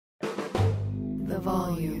the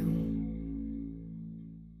volume.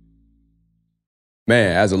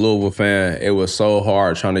 Man, as a Louisville fan, it was so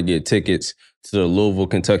hard trying to get tickets to the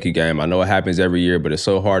Louisville-Kentucky game. I know it happens every year, but it's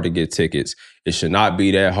so hard to get tickets. It should not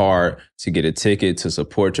be that hard to get a ticket to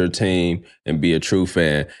support your team and be a true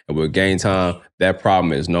fan. And with Game Time, that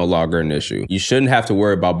problem is no longer an issue. You shouldn't have to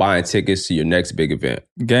worry about buying tickets to your next big event.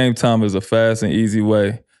 Game Time is a fast and easy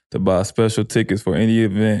way to buy special tickets for any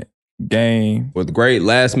event, game. With great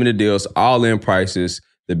last-minute deals, all-in prices,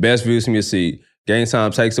 the best views from your seat, Game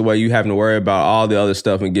Time takes away you having to worry about all the other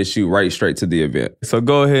stuff and gets you right straight to the event. So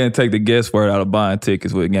go ahead and take the guesswork out of buying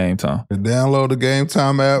tickets with Game Time. Download the Game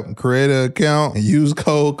Time app, create an account, and use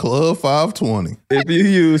code CLUB520. If you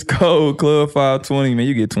use code CLUB520, man,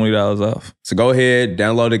 you get $20 off. So go ahead,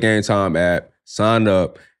 download the Game Time app, sign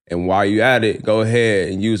up, and while you at it, go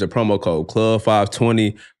ahead and use the promo code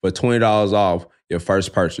CLUB520 for $20 off your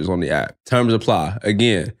first purchase on the app. Terms apply.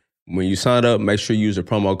 Again, when you sign up, make sure you use the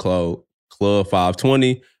promo code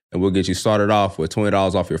CLUB520, and we'll get you started off with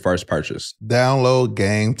 $20 off your first purchase. Download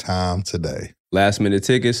Game Time today. Last minute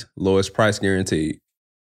tickets, lowest price guaranteed.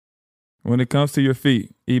 When it comes to your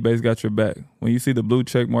feet, eBay's got your back. When you see the blue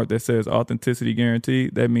check mark that says authenticity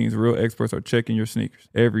guaranteed, that means real experts are checking your sneakers.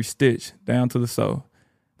 Every stitch, down to the sole.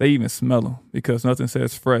 They even smell them because nothing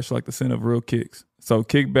says fresh like the scent of real kicks. So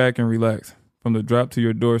kick back and relax. From the drop to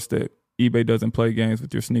your doorstep, eBay doesn't play games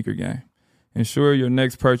with your sneaker game. Ensure your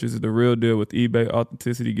next purchase is the real deal with eBay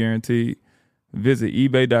Authenticity Guaranteed. Visit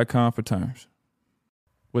ebay.com for terms.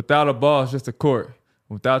 Without a ball, it's just a court.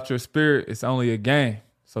 Without your spirit, it's only a game.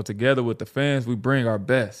 So together with the fans, we bring our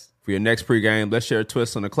best. For your next pregame, let's share a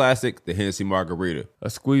twist on the classic, the Hennessy Margarita. A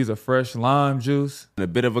squeeze of fresh lime juice. And a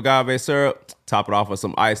bit of agave syrup. Top it off with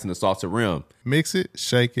some ice and a salted rim. Mix it,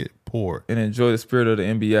 shake it, pour it. And enjoy the spirit of the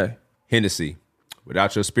NBA. Hennessy.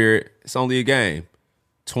 Without your spirit, it's only a game.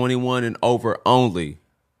 21 and over only.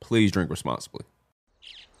 Please drink responsibly.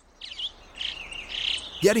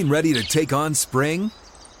 Getting ready to take on spring?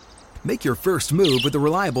 Make your first move with the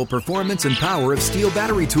reliable performance and power of Steel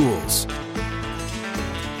battery tools.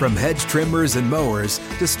 From hedge trimmers and mowers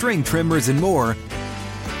to string trimmers and more,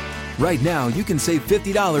 right now you can save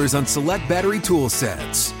 $50 on select battery tool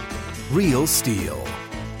sets. Real Steel.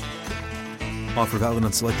 Offer valid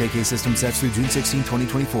on select AK system sets through June 16,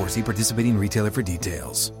 2024. See participating retailer for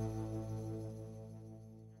details.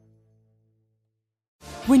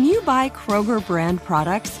 When you buy Kroger brand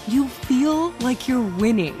products, you feel like you're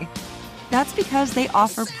winning. That's because they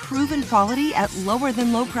offer proven quality at lower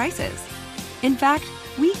than low prices. In fact,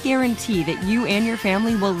 we guarantee that you and your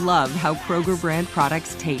family will love how Kroger brand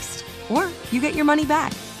products taste, or you get your money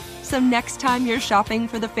back. So next time you're shopping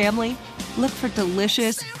for the family, look for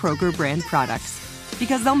delicious Kroger brand products,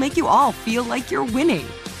 because they'll make you all feel like you're winning.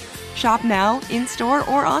 Shop now, in-store,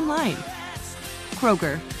 or online.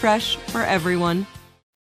 Kroger, fresh for everyone.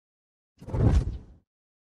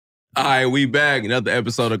 All right, we back. Another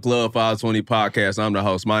episode of Club 520 Podcast. I'm the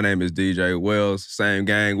host. My name is DJ Wells. Same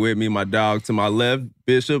gang with me. My dog to my left,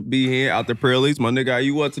 Bishop B. Hen out the Prairies. My nigga, how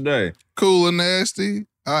you what today? Cool and nasty.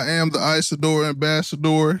 I am the Isadora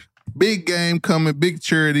Ambassador. Big game coming, big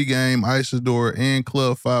charity game, Isadora and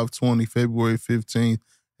Club 520, February 15th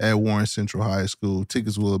at Warren Central High School.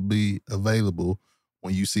 Tickets will be available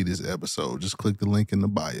when you see this episode. Just click the link in the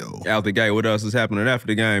bio. Out the gate, what else is happening after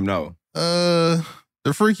the game? No.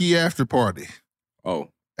 The freaky after party. Oh.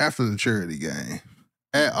 After the charity game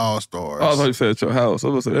at All-Stars. Oh, I thought you said at your house. I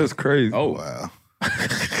was going to say, that's crazy. Oh. Wow.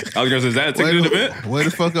 I was going to say, is that a ticketed event? Way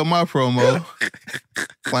to fuck up my promo.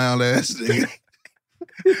 Clown ass nigga.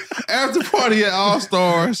 After party at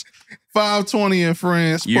All-Stars, 520 and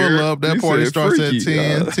friends, pull up. That party starts freaky,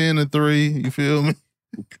 at 10 to 3. You feel me?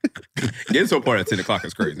 Getting to a party at 10 o'clock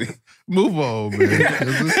is crazy. Move on, man. Thank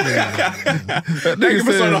you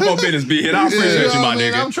for starting off on business, B. I appreciate you, my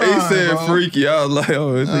nigga. I'm trying, he said bro. freaky. I was like,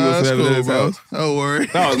 oh, this nigga that's was cool, bro. house. Don't worry.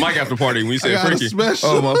 That was Mike after party when you said freaky.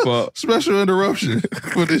 Special, my fault. Special interruption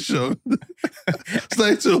for this show.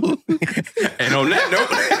 Stay tuned. And on that note,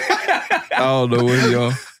 I don't know what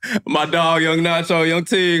y'all. My dog, Young Nacho, Young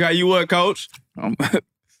Teague, how you what, coach?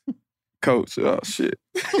 Coach, oh shit.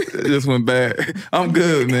 It just went bad. I'm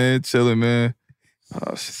good, man. Chilling, man.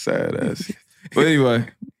 Oh, shit, sad ass. But anyway,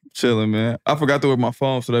 chilling, man. I forgot to wear my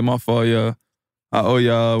phone, so that's my fault, y'all. I owe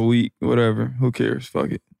y'all a week, whatever. Who cares?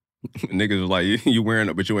 Fuck it. Niggas was like, you wearing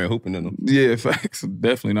it, but you ain't hooping in them. Yeah, facts.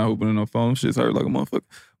 Definitely not hooping in no phone. Shit's hurt like a motherfucker.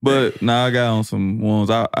 But nah, I got on some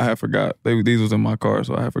ones. I had forgot. These was in my car,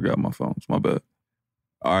 so I had forgot my phones. My bad.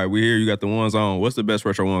 All right, we here. You got the ones on. What's the best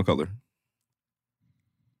retro one color?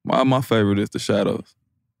 My favorite is the shadows.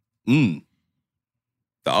 The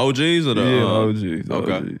OGs or the... Yeah, OGs.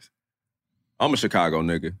 Okay. OGs. I'm a Chicago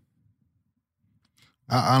nigga.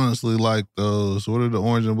 I honestly like those. What are the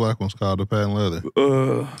orange and black ones called? The patent leather.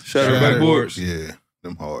 Shattered backboards. Yeah,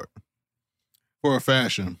 them hard. For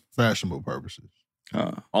fashionable purposes.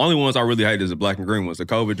 Only ones I really hate is the black and green ones, the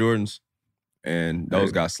COVID Jordans. And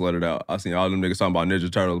those got slutted out. I seen all them niggas talking about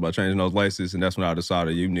Ninja Turtles about changing those laces, and that's when I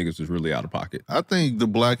decided you niggas was really out of pocket. I think the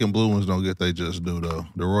black and blue ones don't get they just do, though.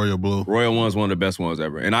 The royal blue. Royal one's one of the best ones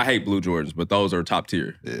ever. And I hate blue Jordans, but those are top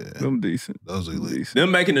tier. Yeah. Them decent. Those are elite.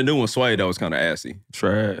 Them making the new one suede, though, was kind of assy.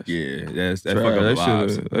 Trash. Yeah, that fuck Trash. up the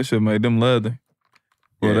vibes. They should have made them leather.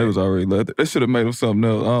 Well, they was already leather. They should have made them something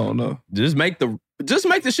else. I don't know. Just make the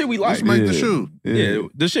shit we like. Just make the shoe. Yeah,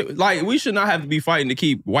 the shit, like, we should not have to be fighting to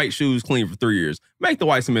keep white shoes clean for 3 years. Make the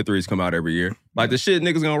white cement 3s come out every year. Like, the shit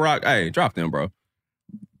niggas gonna rock, hey, drop them, bro.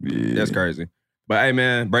 Yeah. That's crazy. But, hey,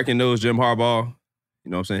 man, breaking news, Jim Harbaugh,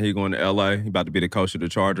 you know what I'm saying, he going to L.A. He about to be the coach of the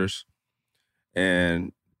Chargers.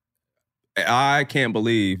 And I can't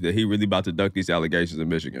believe that he really about to duck these allegations in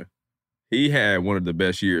Michigan. He had one of the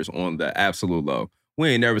best years on the absolute low. We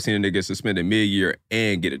ain't never seen a nigga get suspended mid-year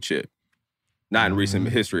and get a chip. Not in recent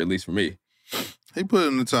history, at least for me. He put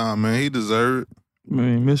in the time, man. He deserved it. I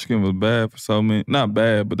mean, Michigan was bad for so many. Not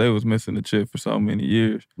bad, but they was missing the chip for so many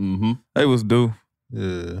years. Mm-hmm. They was due.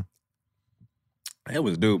 Yeah. It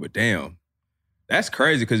was due, but damn. That's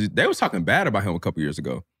crazy because they was talking bad about him a couple years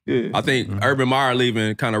ago. Yeah. I think Urban Meyer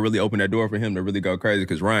leaving kind of really opened that door for him to really go crazy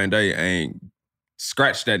because Ryan Day ain't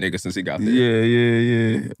scratched that nigga since he got there.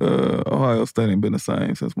 Yeah. Ohio State ain't been the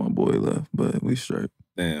same since my boy left, but we straight.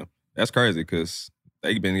 Damn. That's crazy because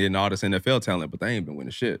they've been getting all this NFL talent, but they ain't been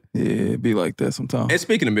winning shit. Yeah, it be like that sometimes. And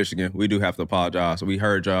speaking of Michigan, we do have to apologize. We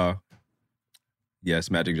heard y'all. Yes,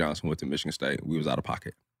 Magic Johnson went to Michigan State. We was out of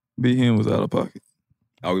pocket. B. Him was out of pocket.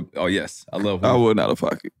 Oh yes. I love him. I wasn't out of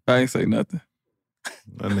pocket. I ain't say nothing.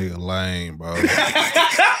 That nigga lame, bro.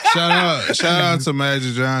 Shout out to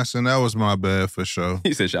Magic Johnson. That was my bad for sure.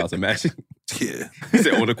 He said shout out to Magic. Yeah. He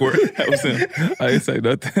said on the court. That was him. I ain't say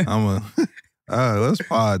nothing. All right, let's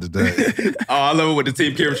pod today. Oh, I love it with the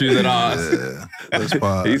team chemistry is at odds. Yeah, let's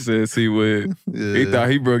pod. He said, see what? Yeah. He thought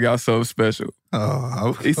he broke out something special.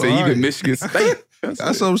 Oh, He said, you can Michigan State.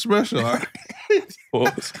 That's something special. All right.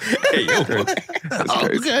 Hey, yo. That's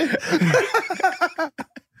crazy. Okay.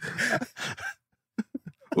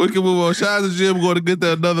 We can move on. Shout out to Jim. Going to get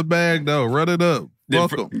that another bag, though. Run it up.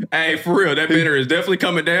 Welcome. Hey, for real, that banner is definitely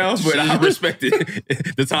coming down, but I respect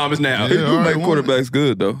it. The time is now. He Yeah, do all make right, quarterbacks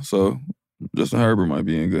good, though. So Justin Herbert might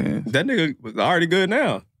be in good hands. That nigga was already good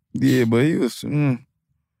now. Yeah, but he was... Harbaugh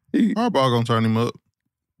going to turn him up.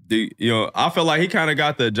 I feel like he kind of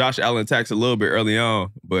got the Josh Allen tax a little bit early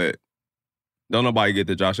on, but don't nobody get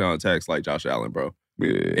the Josh Allen tax like Josh Allen, bro.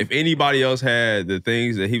 Yeah. If anybody else had the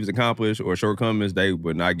things that he was accomplished or shortcomings, they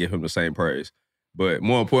would not give him the same praise. But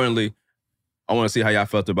more importantly, I want to see how y'all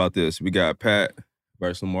felt about this. We got Pat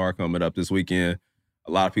versus Lamar coming up this weekend.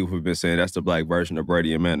 A lot of people have been saying that's the black version of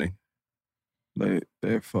Brady and Manning.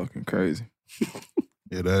 They're fucking crazy.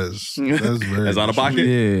 Yeah, that's very... That's out of pocket?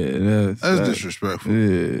 Yeah, That's disrespectful.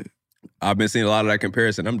 Yeah. I've been seeing a lot of that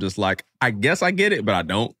comparison. I'm just like, I guess I get it, but I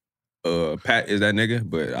don't. Pat is that nigga,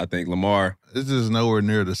 but I think Lamar... It's just nowhere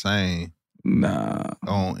near the same. Nah.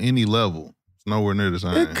 On any level. It's nowhere near the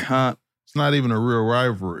same. It can't. It's not even a real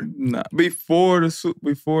rivalry. Nah. Before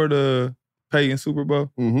the Peyton Super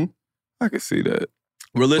Bowl, I could see that.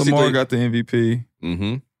 Realistically... Lamar got the MVP.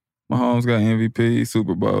 Mm-hmm. Mahomes got MVP,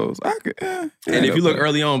 Super Bowls. And if you look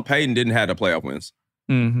early on, Peyton didn't have the playoff wins.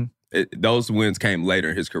 Mm-hmm. Those wins came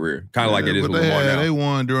later in his career. Kind of like it is with Lamar now. They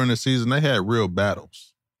won during the season. They had real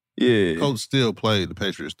battles. Yeah. Coach still played the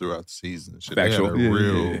Patriots throughout the season. Shit. Factual. They had a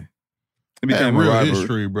real... It became real a rivalry.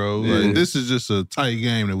 history, bro. Yeah. Like, this is just a tight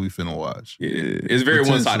game that we finna watch. Yeah. It's very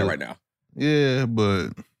one-sided right now. Yeah,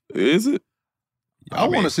 but... Is it? I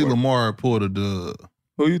want to see Lamar pull the dub.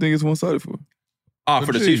 Who you think it's one-sided for?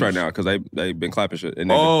 For the Chiefs right now, because they've been clapping shit.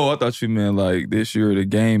 And I thought you meant like this year, the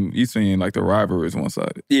game, you saying like the rivalry is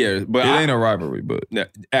one-sided. Yeah, but it ain't a rivalry, but... Yeah,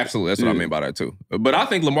 absolutely, that's what I mean by that too. But I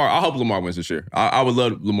think I hope Lamar wins this year. I would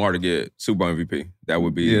love Lamar to get Super Bowl MVP. That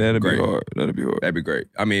would be that'd great. be hard. That'd be hard. That'd be great.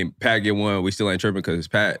 I mean, Pat get one, we still ain't tripping because it's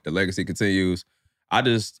Pat. The legacy continues. I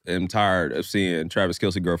just am tired of seeing Travis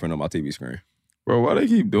Kelce's girlfriend on my TV screen. Bro, why they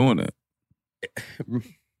keep doing that?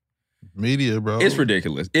 Media, bro. It's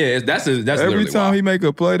ridiculous. Yeah, that's every time why. he make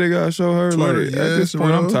a play, they gotta show her. Twitter, like at this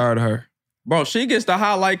point, I'm tired of her. Bro, she gets the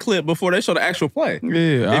highlight clip before they show the actual play.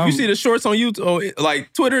 Yeah, if you see the shorts on YouTube,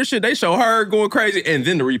 like Twitter and shit, they show her going crazy and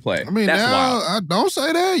then the replay. I mean, that's now, wild. I don't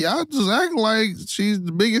say that. Y'all just acting like she's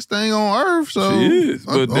the biggest thing on earth. So she is,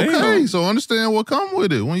 but okay, so understand what come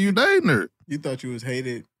with it when you dating her. You thought you was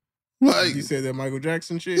hated. Like You said that Michael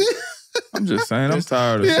Jackson shit. I'm just saying, I'm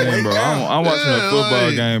tired of seeing, bro. I'm watching a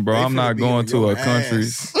football game, bro. I'm not going to a country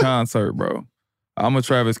concert, bro. I'm a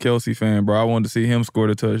Travis Kelce fan, bro. I wanted to see him score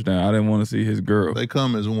the touchdown. I didn't want to see his girl. They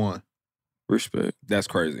come as one. Respect. That's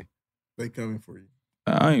crazy. They coming for you.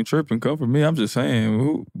 I ain't tripping. Come for me. I'm just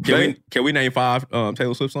saying. Can we name 5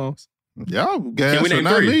 Taylor Swift songs? Y'all gas Can we name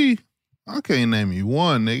not 3? me. I can't name you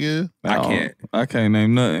one, nigga. I can't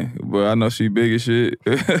name nothing, but I know she big as shit.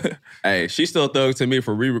 Hey, she still thug to me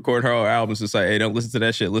for re-record her old albums to say, hey, don't listen to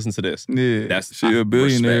that shit, listen to this. Yeah, she a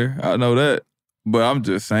billionaire. Respect. I know that. But I'm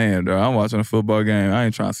just saying, though, I'm watching a football game. I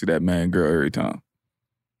ain't trying to see that man girl every time.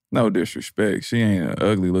 No disrespect. She ain't an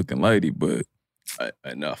ugly looking lady, but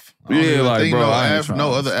enough. Yeah, like, bro,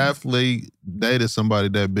 no other athlete dated somebody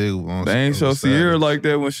that big. They ain't show Sierra like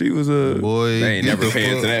that when she was a boy. They ain't never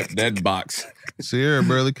paying to that box. Sierra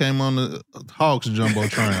barely came on the Hawks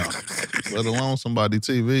jumbotron, let alone somebody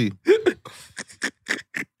TV.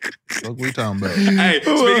 What we talking about? Hey,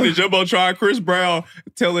 speaking of jumbotron, Chris Brown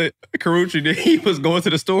telling Carucci that he was going to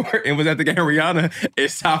the store and was at the game Rihanna.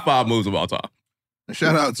 It's top 5 moves of all time.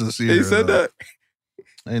 Shout out to Sierra. He said that.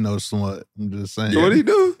 Ain't no smut. I'm just saying. What'd he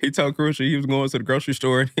do? He told Carucci he was going to the grocery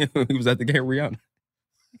store and he was at the game Rihanna.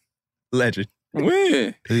 Legend.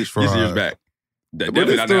 When? He's from These years back. When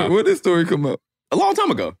did this story come up? A long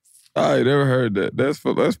time ago. I ain't never heard that. That's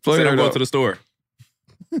player. Said I'm going to the store.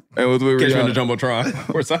 And was with Catch me Rihanna. on the jumbotron.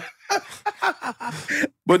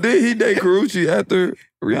 But did he date Carucci after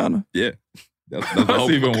Rihanna? Yeah. That's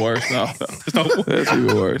even worse. No. That's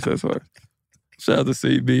even worse. That's worse. Shout out to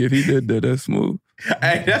CB. If he did that, that's smooth.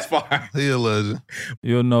 Hey, that's fine. He a legend.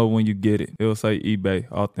 You'll know when you get it. It'll say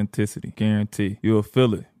eBay, authenticity, guarantee. You'll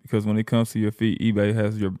feel it because when it comes to your feet, eBay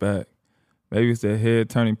has your back. Maybe it's that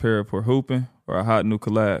head-turning pair for hooping or a hot new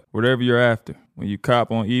collab. Whatever you're after, when you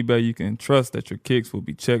cop on eBay, you can trust that your kicks will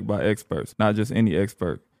be checked by experts, not just any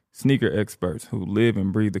expert. Sneaker experts who live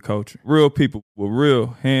and breathe the culture. Real people with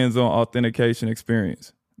real hands-on authentication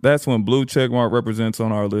experience. That's when blue checkmark represents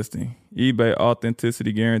on our listing. eBay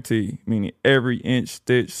authenticity guarantee, meaning every inch,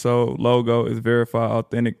 stitch, sole, logo is verified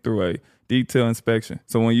authentic through a detailed inspection.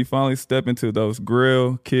 So when you finally step into those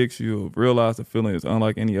grill kicks, you'll realize the feeling is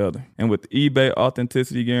unlike any other. And with eBay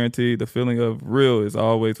authenticity guarantee, the feeling of real is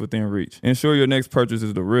always within reach. Ensure your next purchase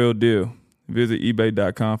is the real deal. Visit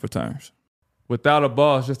ebay.com for terms. Without a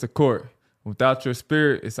ball, it's just a court. Without your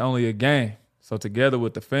spirit, it's only a game. So together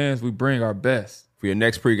with the fans, we bring our best. For your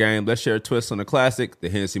next pregame, let's share a twist on the classic, the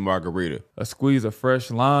Hennessy Margarita. A squeeze of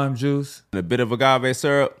fresh lime juice. And a bit of agave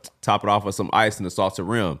syrup. Top it off with some ice and a salted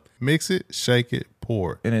rim. Mix it, shake it,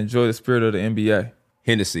 pour it. And enjoy the spirit of the NBA.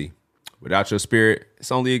 Hennessy. Without your spirit,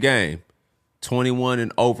 it's only a game. 21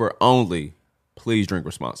 and over only. Please drink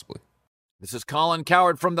responsibly. This is Colin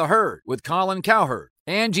Cowherd from The Herd with Colin Cowherd.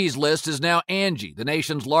 Angie's List is now Angie, the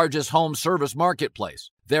nation's largest home service marketplace.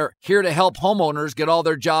 They're here to help homeowners get all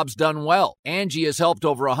their jobs done well. Angie has helped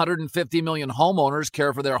over 150 million homeowners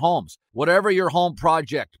care for their homes. Whatever your home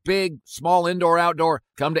project, big, small, indoor, outdoor,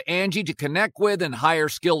 come to Angie to connect with and hire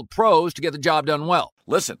skilled pros to get the job done well.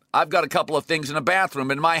 Listen, I've got a couple of things in a bathroom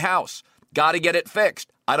in my house. Got to get it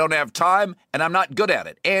fixed. I don't have time, and I'm not good at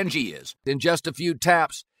it. Angie is. In just a few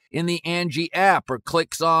taps, in the Angie app or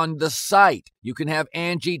clicks on the site, you can have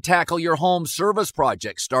Angie tackle your home service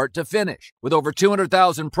project start to finish. With over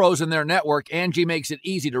 200,000 pros in their network, Angie makes it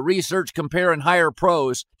easy to research, compare, and hire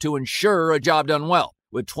pros to ensure a job done well.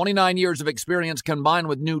 With 29 years of experience combined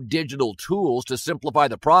with new digital tools to simplify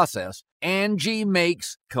the process, Angie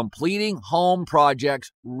makes completing home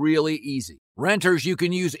projects really easy. Renters, you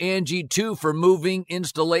can use Angie too for moving,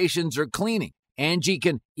 installations, or cleaning. Angie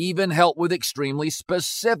can even help with extremely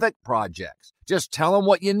specific projects. Just tell them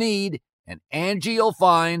what you need, and Angie will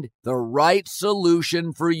find the right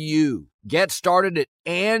solution for you. Get started at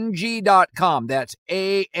Angie.com. That's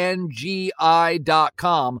ANGI.com,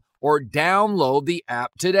 or download the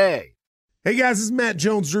app today. Hey guys, this is Matt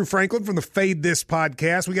Jones, Drew Franklin from the Fade This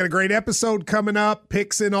podcast. We got a great episode coming up,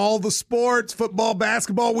 picks in all the sports, football,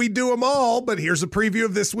 basketball, we do them all, but here's a preview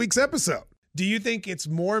of this week's episode. Do you think it's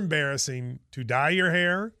more embarrassing to dye your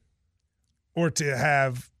hair or to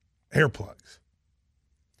have hair plugs?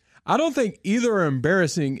 I don't think either are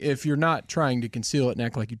embarrassing if you're not trying to conceal it and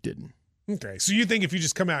act like you didn't. Okay, so you think if you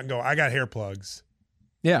just come out and go, I got hair plugs.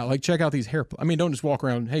 Yeah, like check out these hair plugs. I mean, don't just walk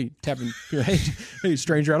around, hey, tapping, hey,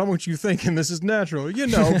 stranger, I don't want you thinking this is natural. You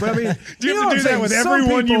know, but I mean, do you have to do that with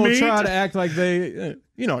everyone you meet? Try to act like they,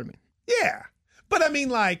 you know what I mean? Yeah. But I mean,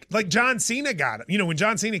 like John Cena got it. You know, when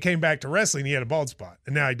John Cena came back to wrestling, he had a bald spot,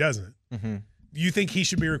 and now he doesn't. Mm-hmm. You think he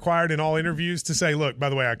should be required in all interviews to say, look, by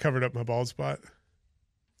the way, I covered up my bald spot?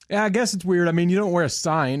 Yeah, I guess it's weird. I mean, you don't wear a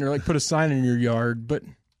sign or like put a sign in your yard, but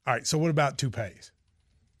All right, so what about toupees?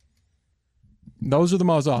 Those are the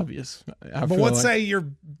most obvious. But let's say you're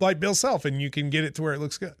like Bill Self and you can get it to where it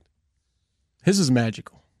looks good. His is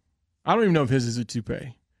magical. I don't even know if his is a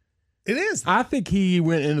toupee. It is. I think he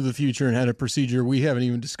went into the future and had a procedure we haven't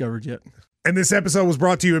even discovered yet. And this episode was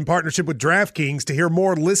brought to you in partnership with DraftKings. To hear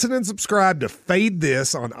more, listen and subscribe to Fade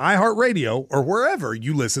This on iHeartRadio or wherever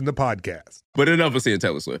you listen to podcasts. But enough of seeing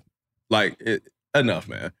Taylor Swift. Enough,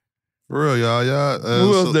 man. For real, y'all.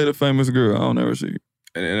 Who else dated a famous girl? I don't ever see.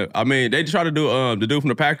 And I mean, they try to do the dude from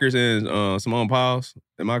the Packers and Simone Biles.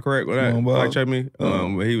 Am I correct with that? Simone Biles. Like, check me.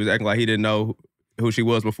 He was acting like he didn't know who she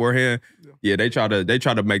was beforehand. Yeah, they try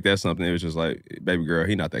to make that something. It was just like, baby girl,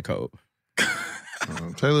 he not that cold.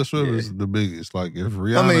 Taylor Swift is the biggest. Like, if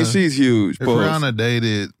Rihanna, I mean, she's huge. If Rihanna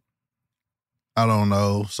dated, I don't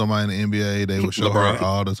know, somebody in the NBA, they would show her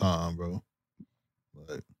all the time, bro.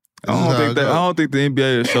 Like, I don't think the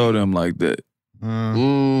NBA will show them like that.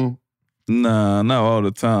 Nah, not all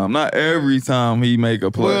the time. Not every time he make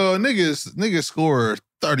a play. Well, niggas score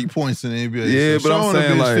 30 points in the NBA. Yeah, so but I'm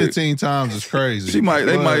saying like 15 times is crazy. They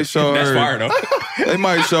might show her. That's fire though. They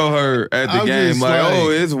might show her at the game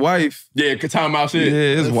like, his wife. Yeah, time out shit.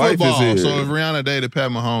 Yeah, his wife football, is here. So if Rihanna dated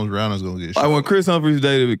Pat Mahomes, Rihanna's gonna get shot. Like when Chris Humphries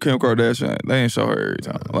dated Kim Kardashian, they ain't show her every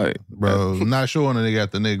time. Like, bro, not showing a nigga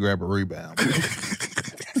after nigga grab a rebound.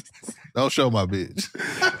 Don't show my bitch.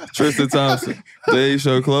 Tristan Thompson. They ain't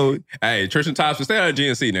show Chloe. Hey, Tristan Thompson, stay out of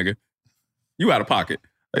GNC, nigga. You out of pocket.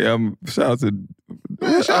 Hey, shout out to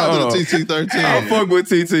TT13. I fuck with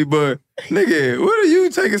TT, but nigga, what are you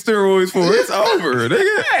taking steroids for? It's over,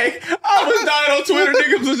 nigga. Hey, I was dying on Twitter.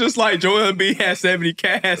 Niggas was just like, Joel Embiid had 70,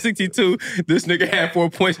 Cat had 62. This nigga had 4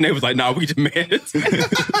 points, and they was like, nah, we demanded.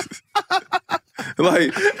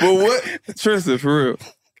 Like, but what, Tristan, for real?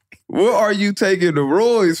 What are you taking the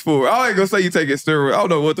roids for? I ain't gonna say you taking steroids. I don't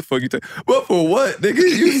know what the fuck you take. But for what? Nigga,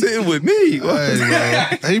 you sitting with me. Hey,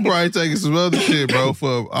 bro. He probably taking some other shit, bro,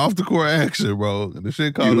 for off the court action, bro. The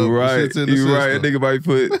shit caught up. Right. The shit's in the right. That system. nigga might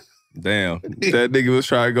put, damn. that nigga was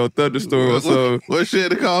trying to go thunderstorm. So what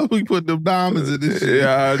shit they call? We put them diamonds in this shit.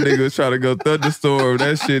 yeah, nigga was trying to go thunderstorm.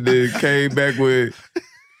 That shit then came back with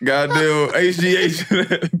goddamn HGH in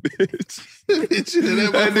that bitch.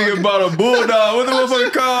 That nigga bought a bulldog. What the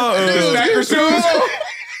motherfucker called? Stacker shoes.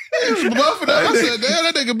 He was bluffing that. I said, damn,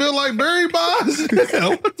 that nigga built like Barry Bonds.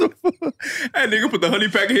 What the fuck? That nigga put the honey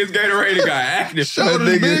pack in his Gatorade and got active.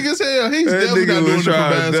 Shoulders big as hell. He's That definitely not nigga doing was it for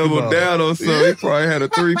trying to basketball. double down on something. He probably had a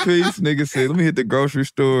 3-piece. Nigga said, let me hit the grocery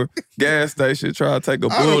store, gas station, try to take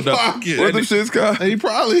a Out of bulldog. pocket. What them shits called? He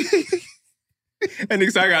probably... And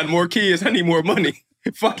nigga said, I got more kids. I need more money.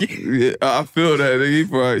 Fuck you. Yeah, I feel that. Nigga, he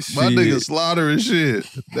probably My nigga shit. slaughtering shit.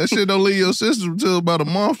 That shit don't leave your system until about a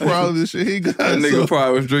month probably. The shit he got. That nigga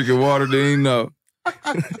probably was drinking water, didn't even know.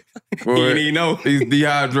 He didn't even know. He's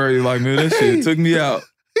dehydrated. Like, man, that shit took me out.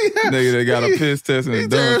 Nigga, they got a piss test and He it's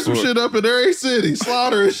done tearing for some it. shit up in every city,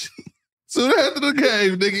 slaughtering shit. Soon after the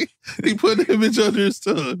game, nigga, he put that bitch under his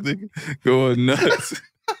tongue, nigga. Going nuts.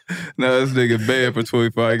 Now this nigga bad for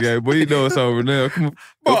 25 games, but you know it's over now. Come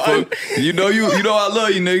on, fuck. You know I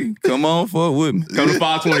love you, nigga. Come on, fuck with me. Come to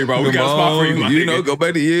 520, bro. We got a spot for you, my You nigga. know, go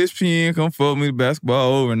back to ESPN. Come fuck me.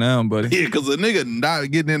 Basketball over now, buddy. Yeah, because a nigga not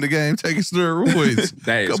getting in the game taking steroids.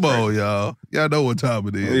 That is Come on, y'all. Y'all know what time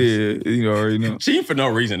it is. Yeah, you already know. Cheating for no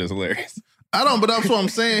reason is hilarious. I don't, but that's what I'm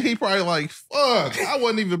saying. He probably like, fuck, I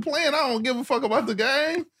wasn't even playing. I don't give a fuck about the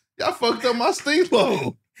game. Y'all fucked up my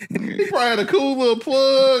stilo. He probably had a cool little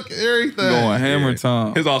plug, everything. Going hammer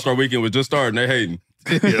time. His All-Star weekend was just starting. They hating.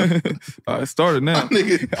 Yeah. All right, it started now.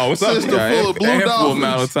 Nigga, Oh, what's up? system full of blue ample amount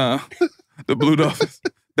dolphins. of time. The Blue Dolphins.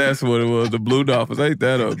 That's what it was. The Blue Dolphins. Ain't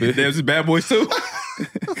that up, bitch? There's some bad boys too.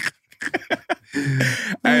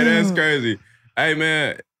 Hey, that's crazy. Hey,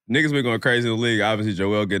 man, niggas been going crazy in the league. Obviously,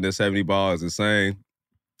 Joel getting the 70 ball is insane.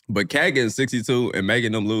 But Cat getting 62 and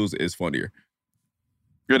making them lose is funnier.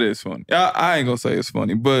 It is funny. I ain't gonna say it's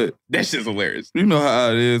funny, but That shit's hilarious. you know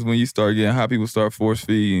how it is when you start getting how people start force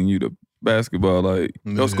feeding you the basketball. Like,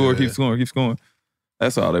 go score, keep scoring, keep scoring.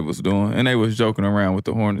 That's all they was doing. And they was joking around with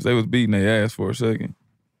the Hornets. They was beating their ass for a second.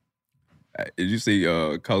 Did you see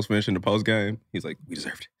Coach Finch in the post game? He's like, we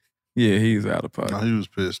deserved it. Yeah, he's out of pocket. Nah, he was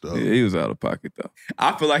pissed though. Yeah, he was out of pocket though.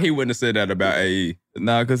 I feel like he wouldn't have said that about AE.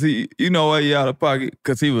 Nah, cause you know why he out of pocket?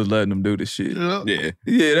 Cause he was letting them do the shit. Yeah.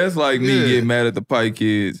 Yeah. That's like me getting mad at the Pike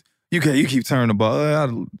kids. You keep turning the ball. I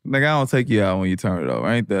don't take you out when you turn it over.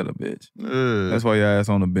 Ain't that a bitch? Yeah. That's why your ass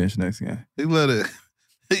on the bench next game. He let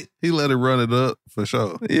it run it up for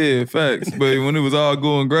sure. Yeah, facts. But when it was all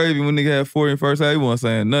going gravy, when nigga had 40 in first half, he wasn't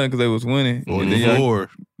saying nothing because they was winning. And then y'all 44.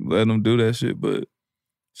 let them do that shit. But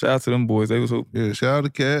shout out to them boys. They was hooping. Yeah, shout out to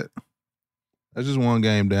Cat. That's just one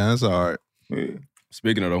game down. That's all right. Yeah.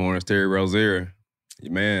 Speaking of the Hornets, Terry Rozier,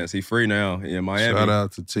 man, is he free now in Miami? Shout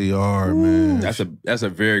out to TR, man. That's a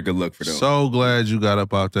very good look for them. So glad you got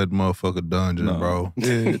up out that motherfucker dungeon, bro.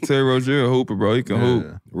 Yeah, Terry Rozier a hooper, bro. He can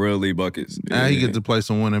hoop. Real lead buckets. And he get to play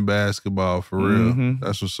some winning basketball for real.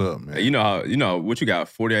 That's what's up, man. Hey, you know what you got?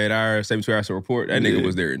 48 hours, 72 hours to report. That nigga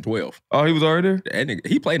was there in 12. Oh, he was already there? That nigga,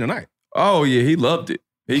 he played tonight. Oh yeah, he loved it.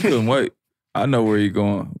 He couldn't wait. I know where he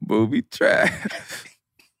going. Booby trash.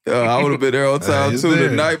 I would have been there on time too. there.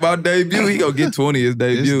 The night my debut, he gonna get 20 his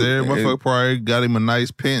debut. It's there. Motherfucker probably got him a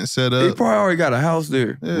nice tent set up. He probably already got a house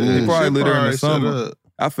there. Yeah, he probably live there in the set summer. up.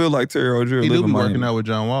 I feel like Terry Rozier He live do in be Miami. working out with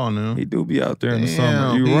John Wall now. He do be out there in the Damn,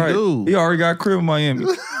 summer. You he right. do. He already got a crib in Miami.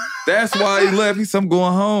 That's why he left. He's going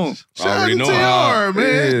home. Shout already out to know TR,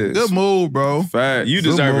 man. Yes. Good move, bro. Fact. You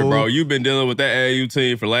Good deserve it, move. bro. You've been dealing with that AAU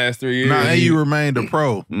team for the last 3 years. Nah, and you remained a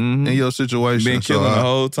pro in your situation. Been so killing the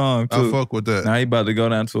whole time too. I fuck with that. Now he about to go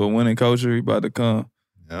down to a winning culture. He about to come.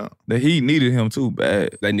 Yeah. The Heat needed him too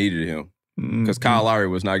bad. They needed him. Because Kyle Lowry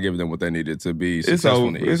was not giving them what they needed to be It's successful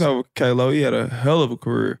in over. the It's East. over. Kalo, he had a hell of a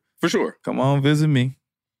career. For sure. Come on, visit me.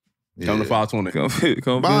 Come to 520.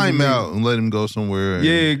 Come Buy visit him me. out and let him go somewhere. And,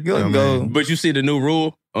 Yeah, let him go. But you see the new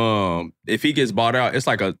rule, if he gets bought out, it's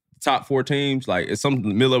like a top 4 teams, like it's some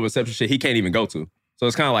middle of reception shit he can't even go to. So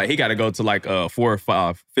it's kind of like he got to go to like a 4 or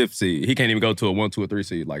 5, 5th seed. He can't even go to a 1, 2, or 3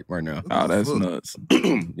 seed like right now. Oh, that's nuts.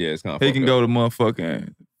 Yeah, it's kind of He can go to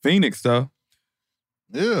motherfucking Phoenix though.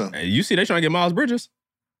 Yeah. Hey, you see they trying to get Miles Bridges?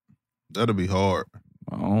 That'll be hard.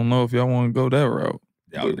 I don't know if y'all want to go that route.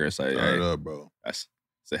 Yeah, I was gonna say, Straight hey, up, bro. it's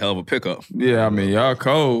a hell of a pickup. Yeah, I mean y'all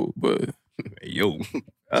cold, but Hey, yo,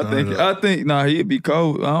 I think he'd be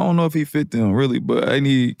cold. I don't know if he fit them really, but they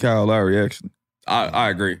need Kyle Lowry actually. I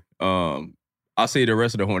agree. I see the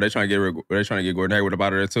rest of the horn. They're trying to get Gordon Hayward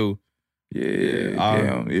about it there too.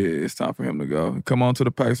 Yeah, it's time for him to go. Come on to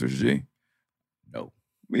the Pacers, G. No.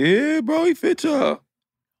 Yeah, bro, he fit y'all.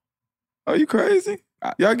 Are you crazy?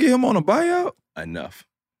 Y'all get him on a buyout? Enough.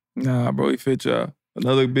 Nah, bro, he fit y'all.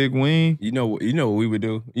 Another big wing. You know what we would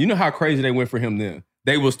do? You know how crazy they went for him then.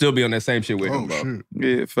 They will still be on that same shit with him, bro. Shit.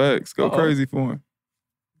 Yeah, facts. Go crazy for him.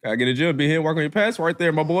 Gotta get a gym, be here, work on your pass right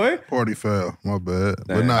there, my boy. Party foul. My bad.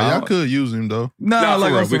 But Damn. nah, y'all could use him, though. Nah, for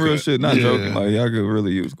like real, on some we real could. shit. Not Yeah. joking. Like y'all could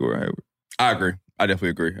really use Gordon Hayward. I agree. I definitely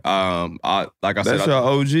agree. Like I said, That's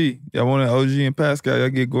y'all OG. Y'all want an OG and Pascal, y'all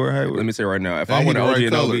get Gordon Hayward. let me say right now, if And I he went to the OG right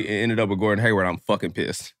and color. Obi and ended up with Gordon Hayward, I'm fucking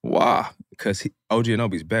pissed. Why? Because OG and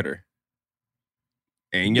Obi's better.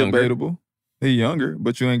 And younger. Debatable. He younger,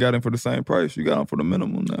 but you ain't got him for the same price. You got him for the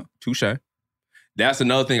minimum now. Touche. That's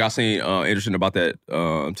another thing I seen interesting about that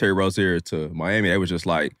Terry Rozier to Miami. They was just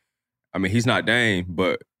like, I mean, he's not Dame,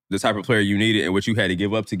 but the type of player you needed and what you had to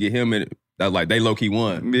give up to get him in, that like they low key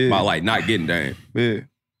won Yeah. by like not getting Dame. Yeah.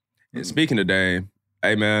 And speaking of Dame,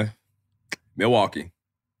 hey man, Milwaukee,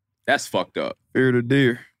 that's fucked up. Fear the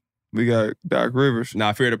deer. We got Doc Rivers.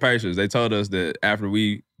 Now, fear the Pacers. They told us that after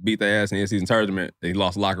we beat their ass in the in-season tournament, they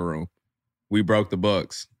lost the locker room. We broke the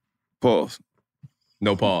Bucks. Pause.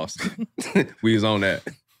 No pause. We was on that.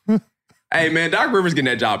 Hey, man, Doc Rivers getting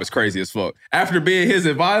that job is crazy as fuck. After being his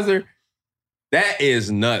advisor, that is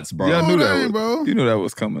nuts, bro. Y'all knew that was, bro. You knew that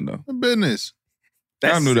was coming though. Business.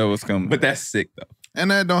 I knew that was coming. But that's sick, though. And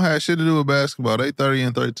that don't have shit to do with basketball. They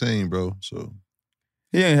 30-13, bro. So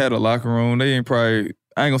He ain't had a locker room. They ain't probably,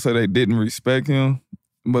 I ain't gonna say they didn't respect him,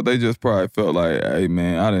 but they just probably felt like, hey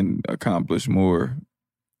man, I didn't accomplish more.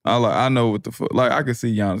 I know what the fuck. Like I could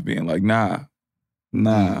see Giannis being like, nah.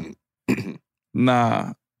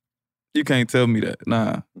 You can't tell me that.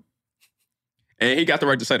 Nah. And he got the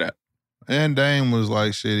right to say that. and Dame was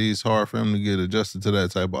like, shit, he's hard for him to get adjusted to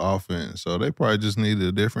that type of offense. So they probably just needed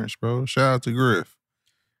a difference, bro. Shout out to Griff.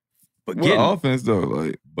 But What offense though?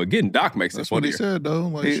 Like, but getting Doc makes it That's what he funnier. said though.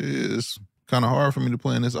 Like, shit, it's kind of hard for me to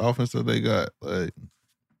play in this offense that they got. Like,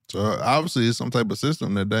 so obviously it's some type of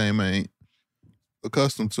system that Dame ain't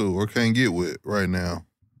accustomed to or can't get with right now.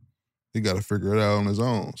 He got to figure it out on his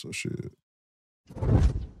own. So shit.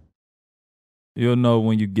 you'll know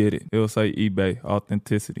when you get it. It'll say eBay,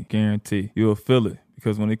 authenticity, guarantee. You'll feel it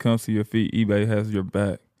because when it comes to your feet, eBay has your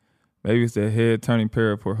back. Maybe it's that head-turning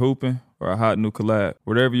pair for hooping or a hot new collab.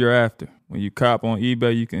 Whatever you're after, when you cop on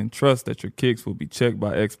eBay, you can trust that your kicks will be checked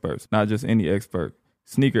by experts, not just any expert.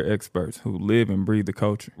 Sneaker experts who live and breathe the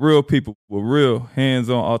culture. Real people with real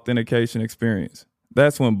hands-on authentication experience.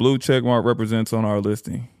 That's when blue checkmark represents on our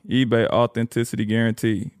listing. eBay Authenticity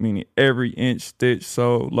Guarantee, meaning every inch, stitch,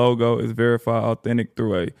 sole, logo is verified authentic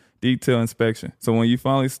through a detailed inspection. So when you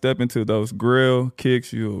finally step into those grill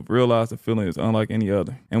kicks, you'll realize the feeling is unlike any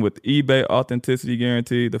other. And with eBay Authenticity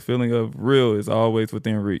Guarantee, the feeling of real is always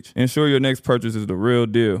within reach. Ensure your next purchase is the real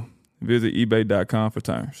deal. Visit ebay.com for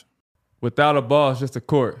terms. Without a ball, it's just a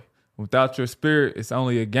court. Without your spirit, it's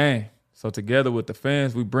only a game. So together with the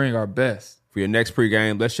fans, we bring our best. For your next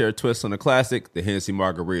pregame, let's share a twist on the classic, the Hennessy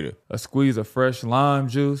Margarita. A squeeze of fresh lime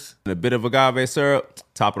juice. And a bit of agave syrup.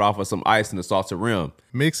 Top it off with some ice and a salted rim.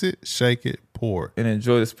 Mix it, shake it, pour. And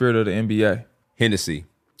enjoy the spirit of the NBA. Hennessy.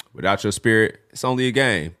 Without your spirit, it's only a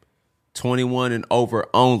game. 21 and over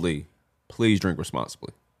only. Please drink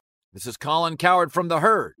responsibly. This is Colin Cowherd from The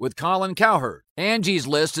Herd with Colin Cowherd. Angie's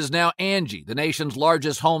List is now Angie, the nation's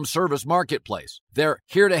largest home service marketplace. They're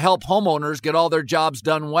here to help homeowners get all their jobs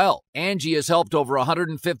done well. Angie has helped over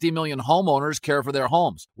 150 million homeowners care for their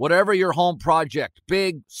homes. Whatever your home project,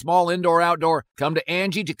 big, small, indoor, outdoor, come to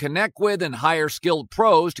Angie to connect with and hire skilled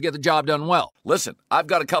pros to get the job done well. Listen, I've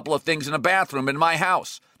got a couple of things in a bathroom in my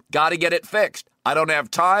house. Got to get it fixed. I don't have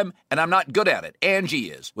time, and I'm not good at it. Angie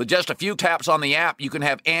is. With just a few taps on the app, you can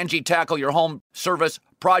have Angie tackle your home service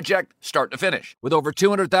project start to finish. With over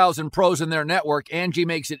 200,000 pros in their network, Angie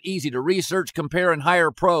makes it easy to research, compare, and hire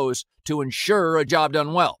pros to ensure a job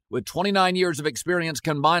done well. With 29 years of experience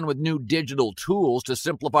combined with new digital tools to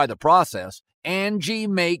simplify the process, Angie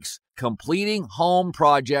makes completing home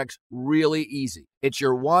projects really easy. It's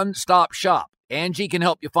your one-stop shop. Angie can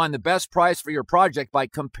help you find the best price for your project by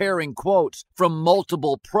comparing quotes from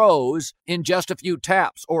multiple pros in just a few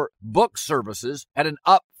taps, or book services at an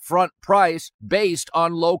upfront price based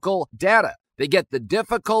on local data. They get the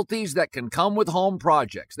difficulties that can come with home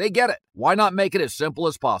projects. They get it. Why not make it as simple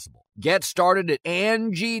as possible? Get started at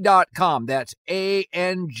Angie.com. That's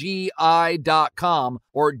ANGI.com,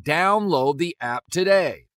 or download the app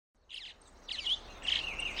today.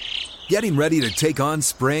 Getting ready to take on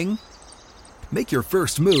spring? Make your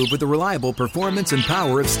first move with the reliable performance and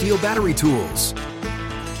power of Steel battery tools.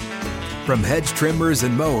 From hedge trimmers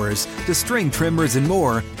and mowers to string trimmers and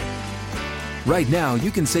more, right now you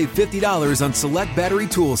can save $50 on select battery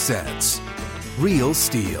tool sets. Real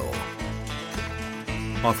Steel.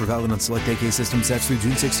 Offer valid on select AK system sets through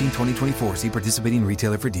June 16, 2024. See participating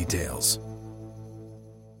retailer for details.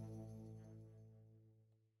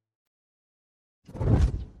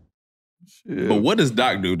 Yeah. But what does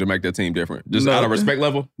Doc do to make that team different? Just out of respect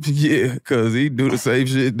level? Yeah, because he do the same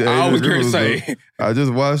shit. That I was going to say. I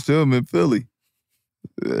just watched him in Philly.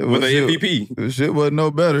 With the MVP. The shit wasn't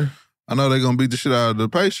no better. I know they're going to beat the shit out of the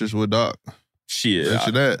Pacers with Doc. Shit. Bet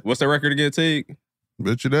you that. What's their record against Teague?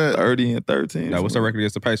 Bet you that. 30-13. Now, what's their record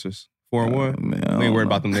against the Pacers? 4-1? Man, We ain't worried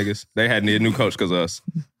about them niggas. They had a new coach because of us.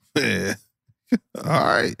 Yeah. All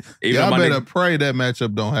right. Even Y'all better pray that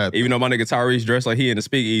matchup don't happen. Even though my nigga Tyrese dressed like he in the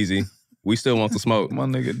speakeasy, we still want to smoke. My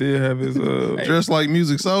nigga did have his dressed like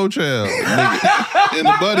Music Soul Child nigga, in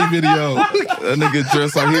the Buddy video. That nigga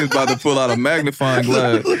dressed like he was about to pull out a magnifying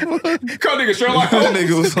glass. Come nigga straight like That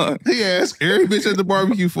nigga was like, He asked every bitch at the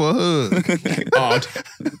barbecue for a hug.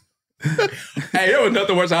 Hey, there was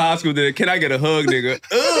nothing worse in high school than, can I get a hug, nigga?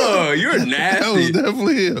 Ugh, you're nasty. That was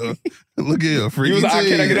definitely him. Look at him. Freaky You was like,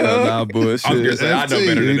 can I get a hug? nah, bullshit. I'm just saying, I know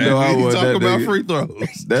better than You know that. I He was talk that about nigga. free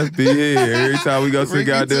throws. That's big head. Every time we go see Freaky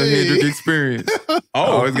goddamn Teague. Hendrick Experience.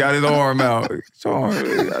 Always got his arm out. That's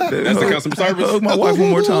the customer service. Hug my wife one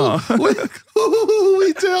more time.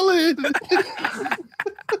 We telling.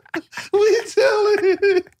 We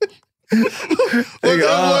telling. What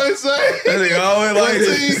that boy say? That nigga always like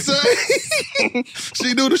What he this. say?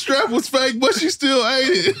 She knew the strap was fake, but she still ate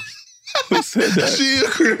it. Who said that? She a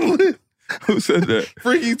criminal. Who said that?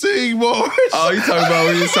 Freaky Teague boys. Oh, you talking about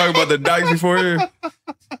when you was talking about the dykes before here?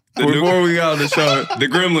 Before we got on the show. The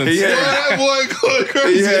Gremlins. He Boy, had, that boy going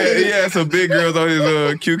crazy. he had some big girls on his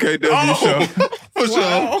QKW show. For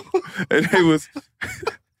sure. And they was,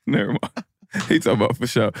 never mind. He talking about for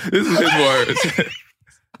sure. This is his words.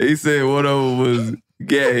 He said one of them was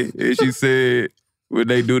gay, and she said when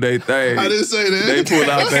they do their thing, I didn't say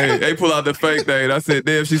that. they pull out the fake thing. I said,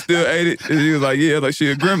 damn, she still ate it. And she was like, yeah, like she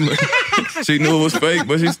a gremlin. She knew it was fake,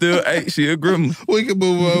 but she still ate. She a gremlin. We can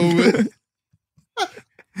move on, man.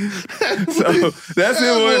 So that's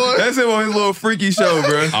him on his little freaky show,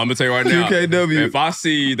 bro. I'm gonna tell you right now. QKW. If I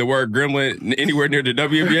see the word gremlin anywhere near the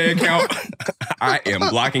WNBA account, I am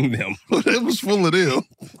blocking them. It was full of them.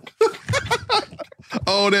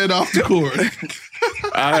 On and off the court.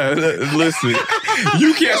 Listen,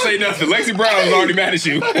 You can't say nothing. Lexi Brown was already mad at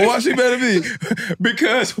you. why she better be?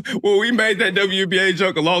 Because when we made that WNBA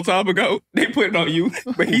joke a long time ago, they put it on you.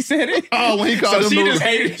 But he said it. Oh, when he called So them she the, just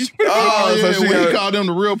hated you. oh, so yeah, she when got- he called them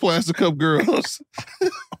the real plastic cup girls.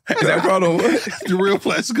 Is that part on what? The real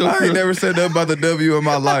Plaxico. I ain't never said nothing about the W in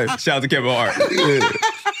my life. Shout out to Kevin Hart.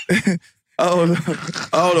 Yeah. I don't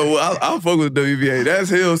know. I'll fuck with WBA. That's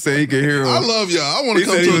Hill saying he can hear him. I love y'all. I want to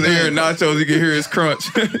come He to said he was a hearing nachos. He could hear his crunch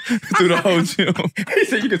through the whole gym. He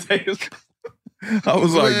said you could take his. I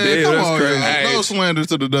was like, damn, come that's on, crazy. y'all. No slander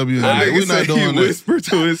to the That WNBA. nigga We're not said doing he this. whispered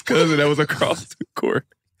to his cousin that was across the court.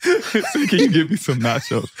 He said, can you give me some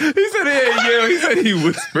nachos? He said he ain't yell. He said he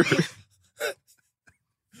whispered.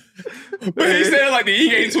 But he said it like the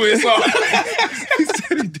E-Gate twist song. He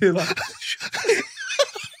said he did like...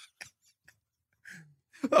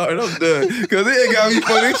 All right, I'm done. Because it ain't got me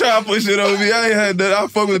funny. They try to push it on me. I ain't had that. I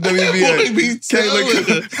fuck with WBA.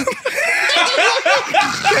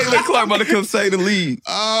 Caitlin Clark about to come say the lead.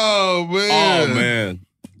 Oh, man. Oh, man.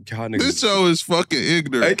 God, This show is fucking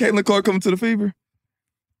ignorant. Hey, Caitlin Clark coming to the Fever?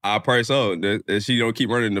 I pray so. That she don't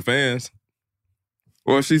keep running the fans.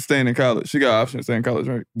 Or she's staying in college. She got option to stay in college,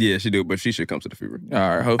 right? Yeah, she do, but she should come to the Fever. All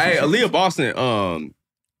right, hopefully. Hey, Aaliyah Boston,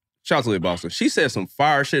 shout out to Aaliyah Boston. She said some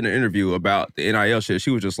fire shit in an interview about the NIL shit. She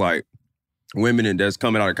was just like, women that's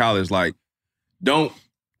coming out of college, like, don't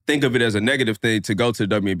think of it as a negative thing to go to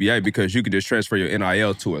the WNBA because you could just transfer your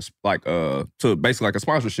NIL to to basically like a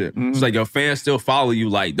sponsorship. Mm-hmm. It's like your fans still follow you.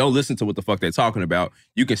 Like, don't listen to what the fuck they're talking about.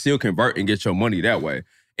 You can still convert and get your money that way.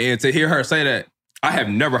 And to hear her say that, I have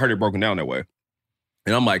never heard it broken down that way.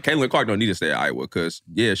 And I'm like, Caitlin Clark don't need to stay at Iowa because,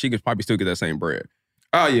 yeah, she could probably still get that same bread.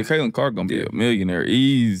 Oh, yeah, Caitlin Clark gonna be a millionaire.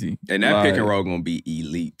 Easy. And that pick and roll gonna be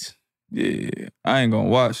elite. Yeah, I ain't gonna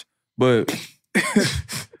watch, but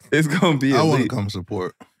it's gonna be elite. I want to come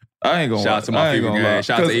support. I ain't gonna Shout out watch. to my I ain't Fever gonna gang. lie.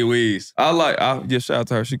 Shout out to Eweez. I just shout out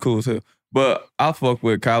to her. She cool as hell. But I fuck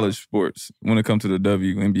with college sports when it comes to the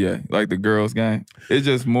WNBA. Like the girls game. It's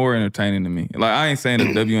just more entertaining to me. Like I ain't saying the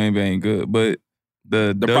WNBA ain't good, but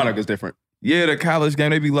the product is different. Yeah, the college game,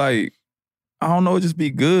 they be like, I don't know, it just be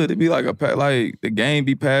good. It be like like the game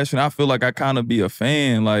be passionate. I feel like I kind of be a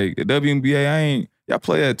fan. Like the WNBA, y'all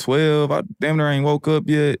play at 12. I damn near ain't woke up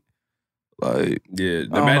yet. Like, yeah,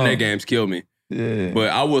 the matinee games kill me. Yeah. But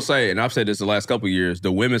I will say, and I've said this the last couple of years,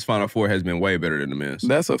 the women's Final Four has been way better than the men's.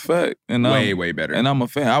 That's a fact. And way better. And I'm a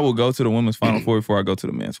fan. I will go to the women's Final Four before I go to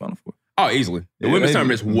the men's Final Four. Oh, easily. The women's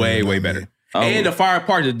tournament is way better. And the fire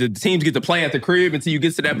part, the teams get to play at the crib until you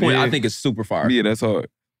get to that point, I think it's super fire. Yeah, that's hard.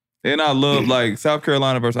 And I love, like, South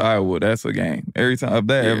Carolina versus Iowa. That's a game. Every time if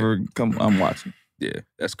that ever come, I'm watching. Yeah,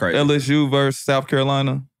 that's crazy. LSU versus South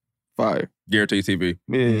Carolina, fire. Guaranteed TV.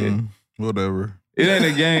 Yeah. Whatever. It ain't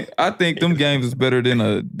a game. I think them games is better than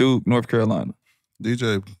a Duke, North Carolina.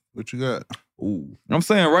 DJ, what you got? Ooh. I'm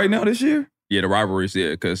saying right now this year? Yeah, the rivalries, yeah,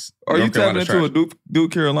 because Are you tapping into a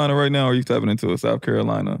Duke Carolina right now, or are you tapping into a South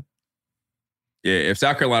Carolina? Yeah, if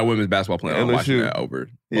South Carolina women's basketball playing, I'm watching that over.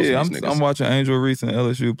 Yeah, I'm watching Angel Reese and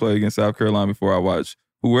LSU play against South Carolina before I watch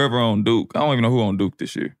whoever on Duke. I don't even know who on Duke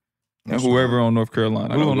this year. And whoever on North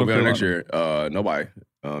Carolina. Who on on North Carolina next year? Nobody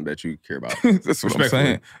that you care about. That's what I'm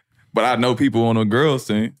saying. But I know people on the girls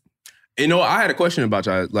team. You know, I had a question about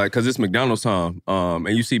y'all, like, because it's McDonald's time,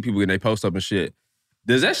 and you see people getting they post up and shit.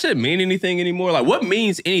 Does that shit mean anything anymore? Like, what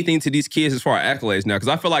means anything to these kids as far as accolades now? Because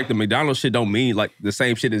I feel like the McDonald's shit don't mean like the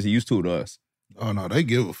same shit as it used to us. Oh no, they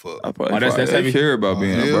give a fuck. They care about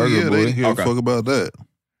being a burger boy. They give a fuck about that.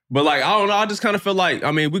 But like, I don't know. I just kind of feel like,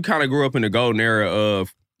 I mean, we kind of grew up in the golden era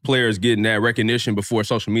of players getting that recognition before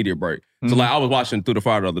social media break. So like, I was watching Through the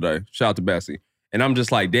Fire the other day. Shout out to Bessie. And I'm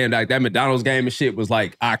just like, damn, that McDonald's game and shit was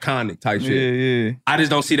like iconic type shit. Yeah. I just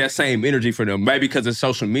don't see that same energy for them. Maybe because it's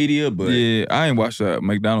social media, but Yeah, I ain't watched a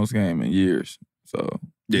McDonald's game in years. So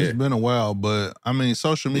yeah. It's been a while, but I mean,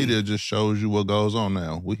 social media just shows you what goes on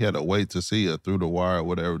now. We had to wait to see it Through the Wire or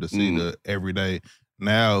whatever to see the everyday.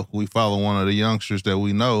 Now we follow one of the youngsters that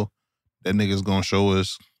we know. That nigga's gonna show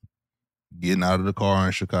us getting out of the car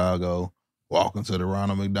in Chicago, walking to the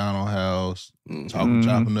Ronald McDonald house,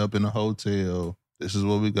 chopping up in the hotel. This is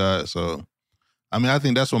what we got. So, I mean, I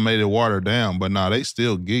think that's what made it watered down. But nah, they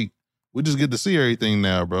still geek. We just get to see everything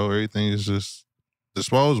now, bro. Everything is just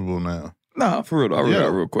disposable now. Nah, for real. I really got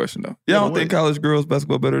a real question though. Y'all don't think college girls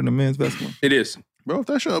basketball better than the men's basketball? It is. Bro, if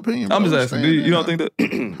that's your opinion, I'm bro, just asking. You don't think that?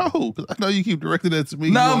 No, because I know you keep directing that to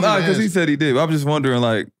me. No, because he said he did. I'm just wondering,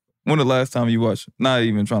 like, when the last time you watched, not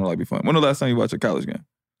even trying to like be funny, when the last time you watched a college game?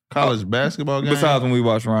 College basketball game? Besides when we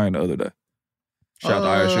watched Ryan the other day. Shout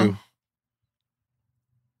out to ISU.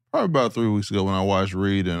 Probably about 3 weeks ago when I watched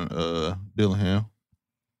Reed and Dillingham.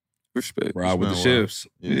 Respect. Ride with the shifts.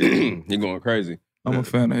 Yeah. You're going crazy. I'm a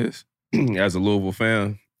fan of his. As a Louisville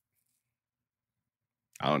fan,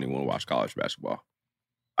 I don't even want to watch college basketball.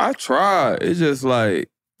 I try. It's just like,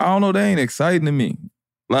 I don't know, they ain't exciting to me.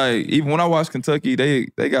 Like, even when I watch Kentucky,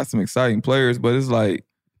 they got some exciting players, but it's like,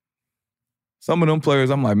 some of them players,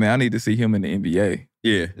 I'm like, man, I need to see him in the NBA.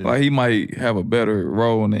 Yeah. Like, he might have a better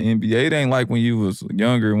role in the NBA. It ain't like when you was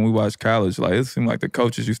younger and we watched college. Like, it seemed like the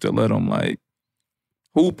coaches used to let them, like,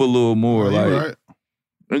 hoop a little more. Like,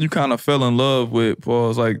 and you kind of fell in love with,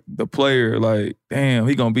 Paul's like, the player, like, damn,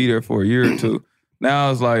 he gonna be there for a year or two.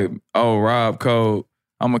 Now it's like, oh, Rob Cole,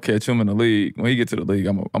 I'm gonna catch him in the league. When he get to the league,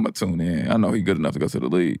 I'm gonna tune in. I know he good enough to go to the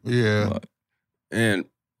league. Yeah. Like, And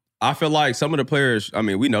I feel like some of the players, I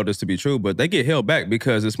mean, we know this to be true, but they get held back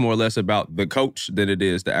because it's more or less about the coach than it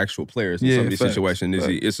is the actual players in some of these situations,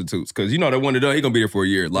 these institutes. Because, you know, they want to do, he going to be there for a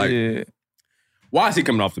year. Like, why is he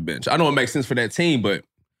coming off the bench? I know it makes sense for that team, but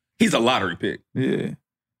he's a lottery pick. Yeah.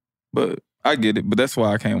 But I get it. But that's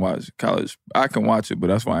why I can't watch college. I can watch it, but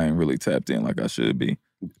that's why I ain't really tapped in like I should be.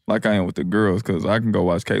 Like I am with the girls, because I can go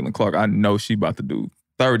watch Caitlin Clark. I know she about to do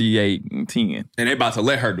 38 and 10. And they about to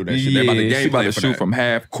let her do that shit. Yeah, They about to game she about to for shoot that. from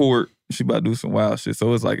half court. She about to do some wild shit.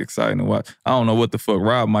 So it's like exciting to watch. I don't know what the fuck.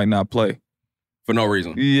 Rob might not play. For no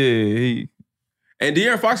reason. Yeah. And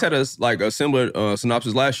De'Aaron Fox had a similar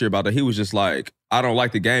synopsis last year about that. He was just like, I don't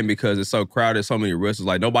like the game because it's so crowded, so many risks.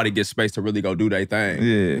 Like, nobody gets space to really go do their thing.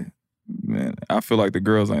 Yeah. Man, I feel like the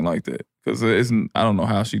girls ain't like that. Because I don't know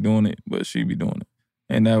how she doing it, but she be doing it.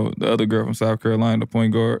 And that the other girl from South Carolina, the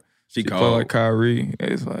point guard, she play like Kyrie.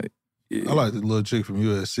 It's like, yeah. I like the little chick from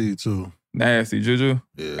USC too. Nasty, Juju.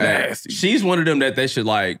 Yeah. Nasty. She's one of them that they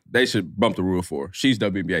should bump the rule for. She's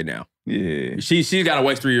WNBA now. Yeah. She's got to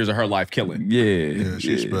waste 3 years of her life killing. Yeah,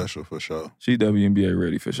 she's special for sure. She WNBA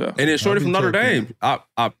ready for sure. And then Shorty from Notre Dame, I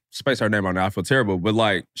space her name on there. I feel terrible, but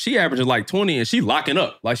like she averaging like 20 and she locking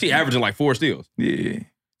up. Like she averaging like 4 steals. Yeah.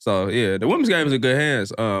 So yeah, the women's game is in good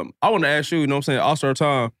hands. I want to ask you, you know what I'm saying, All-Star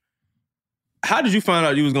time. How did you find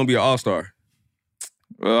out you was gonna be an All-Star?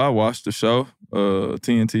 Well, I watched the show,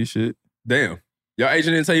 TNT shit. Damn. Your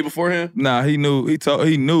agent didn't tell you beforehand? Nah, he knew.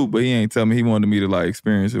 He knew, but he ain't tell me. He wanted me to like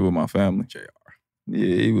experience it with my family. JR.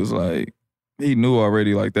 Yeah, he was like, he knew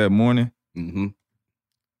already like that morning. Mm-hmm.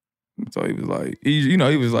 So he was like, he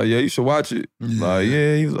was like, yeah, you should watch it. Like,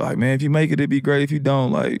 yeah, he was like, man, if you make it, it'd be great. If you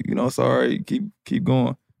don't, like, it's all right. Keep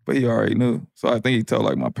going. But he already knew. So I think he told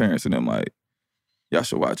like my parents and them like, y'all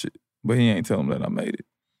should watch it. But he ain't tell them that I made it.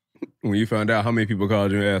 When you found out, how many people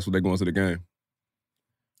called you and asked were they going to the game?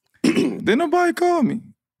 Then nobody called me.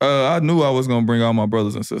 I knew I was gonna bring all my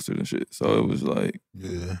brothers and sisters and shit. So it was like,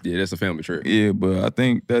 yeah, that's a family trip. Yeah, but I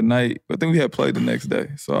think that night, we had played the next day,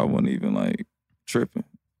 so I wasn't even like tripping.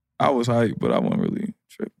 I was hyped, but I wasn't really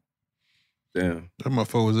tripping. Damn, that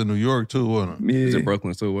motherfucker was in New York too, wasn't it? Yeah, it was in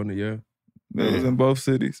Brooklyn too, wasn't it? Yeah, it was in both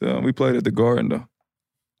cities. We played at the Garden though.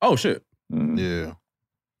 Oh shit. Mm. Yeah.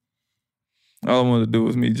 All I wanted to do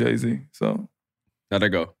was meet Jay-Z. So how'd that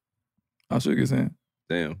go? I shook his hand.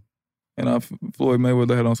 Damn. And Floyd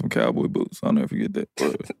Mayweather had on some cowboy boots. I'll never forget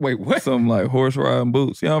that. Wait, what? Some like horse riding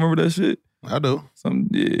boots. Y'all remember that shit? I do. Some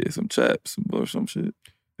chaps or some shit.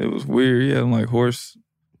 It was weird. He had like horse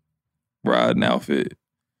riding outfit.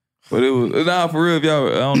 But it was, for real, if y'all,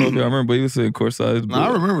 I don't know if y'all remember, but he was sitting courtside. No,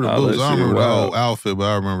 I remember the boots. I don't remember the whole outfit, but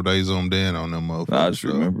I remember they zoomed in on them motherfuckers. I just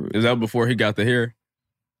remember it. Is that before he got the hair?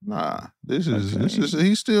 Nah, this is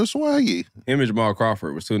he's still swaggy. Him and Jamal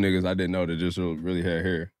Crawford was two niggas I didn't know that just really had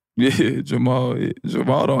hair. Yeah, Jamal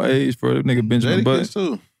don't age, bro. That nigga Benjamin Button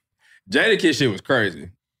too. Jadakiss shit was crazy.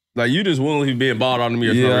 Like you just willingly being bald on the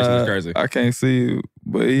mirror for no reason is crazy. I can't see it,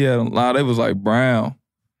 but he had a lot. It was like brown.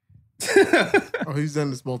 Oh, he's done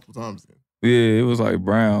this multiple times then. Yeah, it was like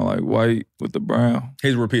brown, like white with the brown.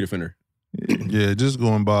 He's a repeat offender. Yeah, just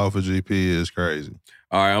going bald for GP is crazy.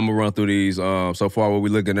 All right, I'm going to run through these. So far, what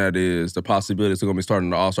we're looking at is the possibilities we're going to be starting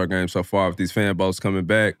the All-Star game so far with these fan votes coming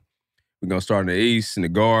back. We're going to start in the East, in the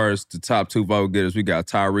guards. The top 2 vote getters, we got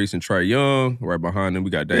Tyrese and Trae Young. Right behind them, we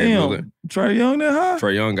got Dame Lillard. Trae Young that high?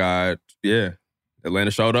 Trae Young got,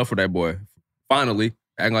 Atlanta showed up for that boy. Finally,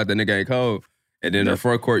 acting like that nigga ain't cold. And then in the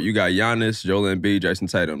front court, you got Giannis, Joel Embiid, Jason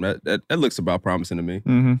Tatum. That looks about promising to me.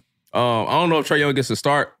 Mm-hmm. I don't know if Trae Young gets a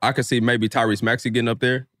start. I could see maybe Tyrese Maxey getting up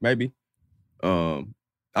there, maybe.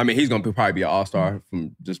 I mean, he's going to probably be an all-star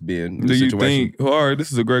from just being in the situation. Do you think, all right,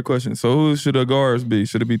 this is a great question. So who should the guards be?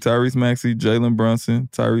 Should it be Tyrese Maxey, Jalen Brunson,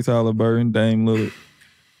 Tyrese Halliburton, Dame Lillard?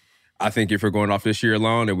 I think if we're going off this year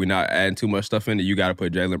alone and we're not adding too much stuff in it, you got to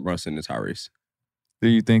put Jalen Brunson and Tyrese. Do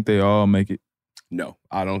you think they all make it? No,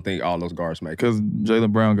 I don't think all those guards make it. Because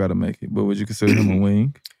Jaylen Brown got to make it. But would you consider him a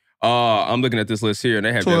wing? I'm looking at this list here, and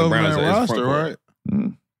they have Jaylen Brown as a roster, right?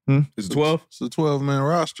 Mm-hmm. Is it 12? It's a 12-man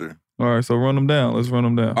roster. All right, so run them down. Let's run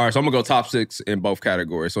them down. All right, so I'm going to go top 6 in both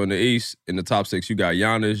categories. So in the East, in the top 6, you got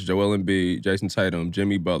Giannis, Joel Embiid, Jason Tatum,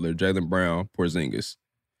 Jimmy Butler, Jaylen Brown, Porzingis.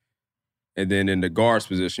 And then in the guards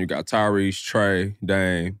position, you got Tyrese, Trey,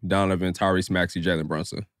 Dame, Donovan, Tyrese Maxey, Jalen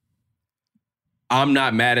Brunson. I'm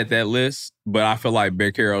not mad at that list, but I feel like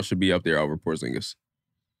Ben Carroll should be up there over Porzingis.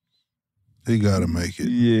 He got to make it.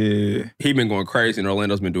 Yeah. He been going crazy, and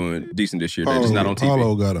Orlando's been doing decent this year. They're just not on TV.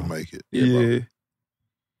 Paulo got to make it.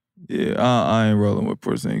 Yeah, I ain't rolling with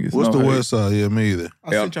Porzingis. What's no the hate. West Side? Yeah, me either.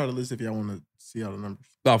 I'll send y'all the list if y'all want to see all the numbers.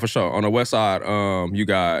 No, for sure. On the West Side, you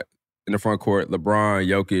got in the front court LeBron,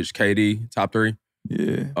 Jokic, KD, top three.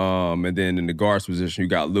 Yeah. And then in the guards position, you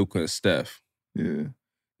got Luka and Steph. Yeah.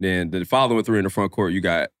 Then the following three in the front court, you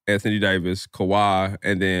got Anthony Davis, Kawhi,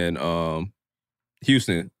 and then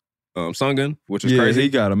Houston, Sungun, which is crazy. He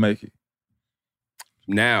got to make it.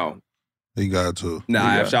 Now, he got to. Now,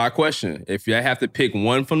 I have y'all a question. If you have to pick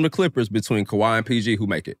one from the Clippers between Kawhi and PG, who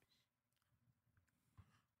make it?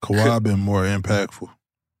 Kawhi been more impactful.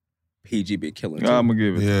 PG been killing too. I'm going to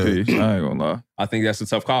give it to P. I ain't going to lie. I think that's a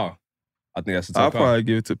tough call. I'll probably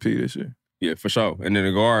give it to P this year. Yeah, for sure. And then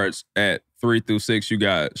the guards at 3 through 6, you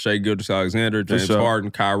got Shai Gilgeous-Alexander, James Harden,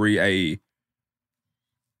 Kyrie, AE.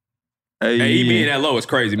 AE being that low is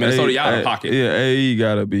crazy. Minnesota, y'all out of pocket. Yeah, AE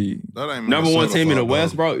got to be. Number one team in the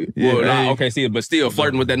West, bro. Yeah, well, okay, see, but still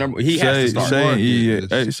flirting with that number. He has to start.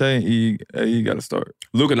 Shai and AE got to start.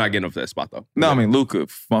 Luka not getting up to that spot, though. No, I mean, Luka,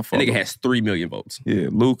 my fault. That nigga has 3 million votes. Yeah,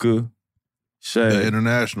 Luka, Shai. The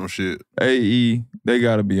international shit. AE, they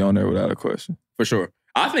got to be on there without a question. For sure.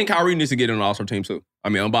 I think Kyrie needs to get in the All-Star team, too. I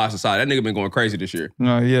mean, unbiased aside, that nigga been going crazy this year.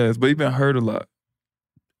 No, yes, but he been hurt a lot.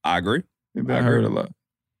 I agree. He been hurt a lot.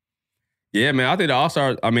 Yeah, man, I think the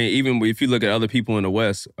All-Star, I mean, even if you look at other people in the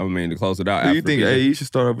West, I mean, to close it out. Do you think AE should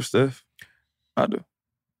start over Steph? I do.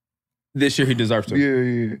 This year he deserves to.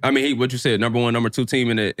 Yeah. I mean, what you said, number one, number two team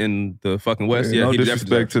in the fucking West. Yeah, no he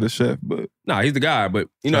disrespect to the chef, but nah, he's the guy. But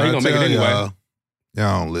you know, he gonna make it anyway. Y'all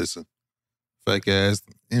don't listen. Fake ass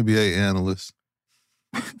NBA analysts.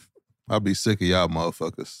 I'll be sick of y'all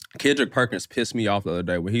motherfuckers. Kendrick Perkins pissed me off the other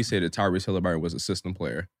day when he said that Tyrese Halliburton was a system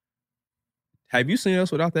player. Have you seen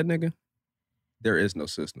us without that nigga? There is no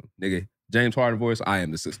system, nigga. James Harden voice. I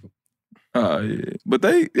am the system. Yeah, but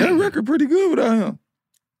that record pretty good without him.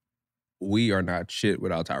 We are not shit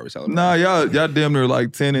without Tyrese Halliburton. Nah, y'all damn near like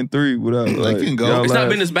 10-3 without. Like, they can go. It's not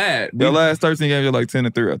been as bad. Your last 13 games, you're like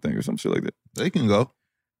 10-3, I think, or some shit like that. They can go.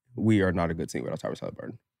 We are not a good team without Tyrese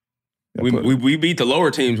Halliburton. We beat the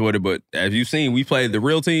lower teams with it, but as you've seen, we played the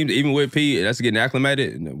real teams, even with P. That's getting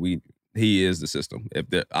acclimated, and he is the system.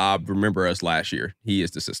 I remember us last year. He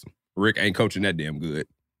is the system. Rick ain't coaching that damn good.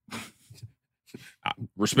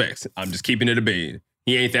 Respect. I'm just keeping it a bean.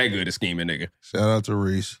 He ain't that good at scheming, nigga. Shout out to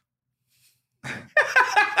Reese.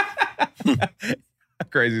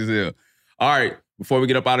 Crazy as hell. All right, before we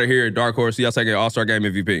get up out of here, Dark Horse, y'all take an All-Star Game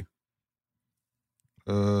MVP.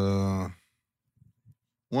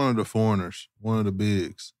 One of the foreigners, one of the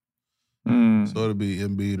bigs. So it'll be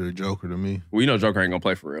Embiid or Joker to me. Well, you know Joker ain't gonna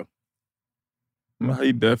play for real. No,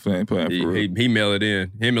 he definitely ain't playing for real. He mail it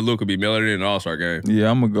in. Him and Luka be mailing it in the All-Star game.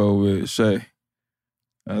 Yeah, I'm gonna go with Shai.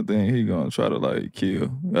 I think he gonna try to like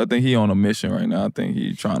kill. I think he on a mission right now. I think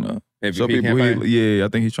he trying to show people. I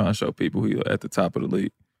think he's trying to show people he at the top of the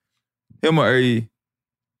league. Him or AE.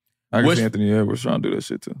 I guess Anthony Edwards trying to do that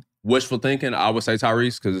shit too. Wishful thinking, I would say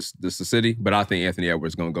Tyrese because this is the city, but I think Anthony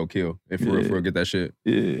Edwards gonna go kill if we'll get that shit.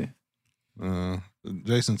 Yeah.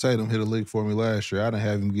 Jason Tatum hit a league for me last year. I didn't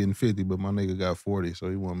have him getting 50, but my nigga got 40,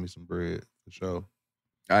 so he won me some bread for sure.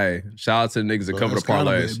 Hey, shout out to the niggas that cover the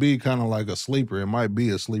parlays. It'd be kind of like a sleeper. It might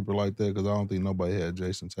be a sleeper like that because I don't think nobody had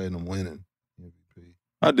Jason Tatum winning MVP.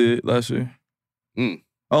 I did last year.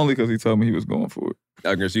 Only because he told me he was going for it.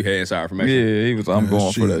 I guess you had inside information. Yeah, he was. I'm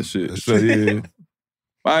going for that shit. So yeah.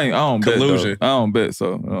 I don't Collusion. Bet. I don't bet,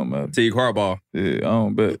 so it don't matter. Teague hardball. Yeah, I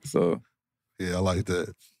don't bet, so. Yeah, I like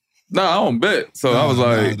that. No, I don't bet. So I was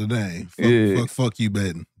like, the name. Fuck you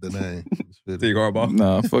betting. The name. Teague hardball.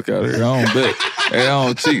 Nah, fuck out of here. I don't bet. And I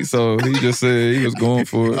don't cheat. So he just said he was going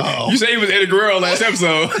for it. Oh. You said he was Eddie Guerrero last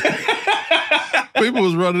episode. People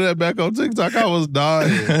was running that back on TikTok. I was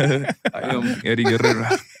dying. I am Eddie Guerrero.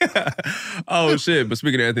 Oh shit! But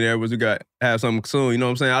speaking of Anthony Edwards, we got have something soon. You know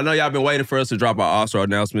what I'm saying? I know y'all been waiting for us to drop our All-Star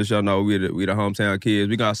announcements. Y'all know we the hometown kids.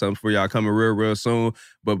 We got something for y'all coming real soon.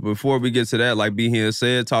 But before we get to that, like B here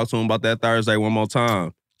said, talk to him about that Thursday one more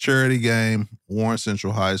time. Charity game, Warren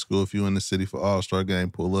Central High School. If you're in the city for All-Star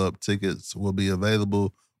game, pull up. Tickets will be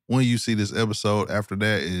available when you see this episode. After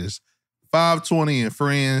that is 520 and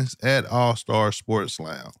Friends at All-Star Sports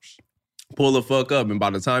Lounge. Pull the fuck up, and by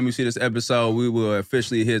the time you see this episode, we will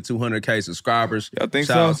officially hit 200K subscribers. I think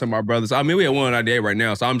Shout out to my brothers. I mean, we at 198 right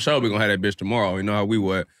now, so I'm sure we're gonna have that bitch tomorrow. You know how we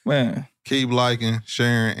would. Man, Keep liking,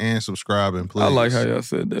 sharing, and subscribing, please. I like how y'all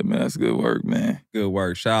said that, man. That's good work, man. Good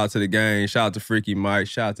work. Shout out to the gang. Shout out to Freaky Mike.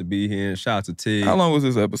 Shout out to B Hen. Shout out to Teague. How long was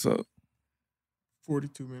this episode?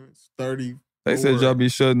 42 minutes. 30. They said y'all be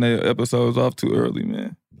shutting their episodes off too early,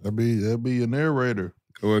 man. That'd be a narrator.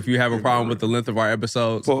 Or if you have a problem with the length of our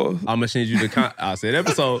episodes, Pause. I'm going to send you the I said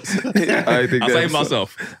episodes. I think I that saved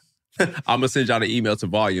myself. I'm going to send y'all the email to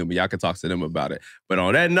Volume and y'all can talk to them about it. But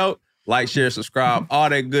on that note, like, share, subscribe, all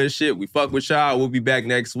that good shit. We fuck with y'all. We'll be back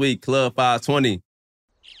next week. Club 520.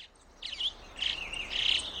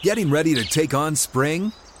 Getting ready to take on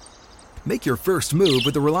spring? Make your first move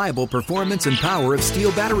with the reliable performance and power of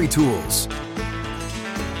Steel battery tools.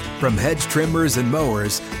 From hedge trimmers and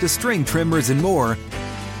mowers to string trimmers and more,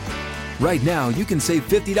 right now you can save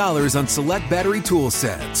 $50 on select battery tool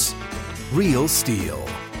sets. Real Steel.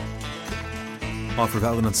 Offer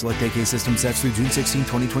valid on select AK system sets through June 16,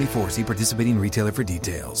 2024. See participating retailer for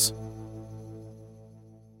details.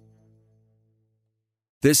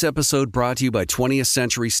 This episode brought to you by 20th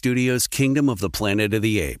Century Studios' Kingdom of the Planet of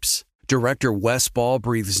the Apes. Director Wes Ball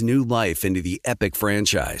breathes new life into the epic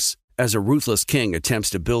franchise. As a ruthless king attempts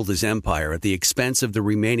to build his empire at the expense of the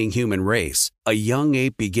remaining human race, a young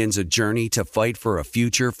ape begins a journey to fight for a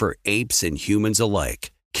future for apes and humans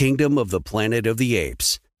alike. Kingdom of the Planet of the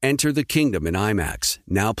Apes. Enter the kingdom in IMAX,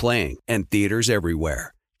 now playing, and theaters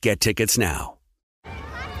everywhere. Get tickets now.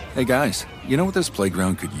 Hey guys, you know what this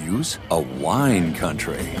playground could use? A wine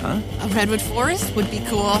country, huh? A redwood forest would be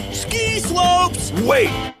cool. Ski slopes!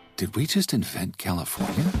 Wait! Did we just invent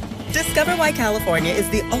California? Discover why California is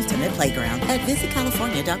the ultimate playground at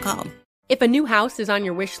visitcalifornia.com. If a new house is on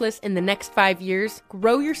your wish list in the next 5 years,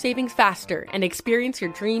 grow your savings faster and experience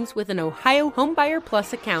your dreams with an Ohio Homebuyer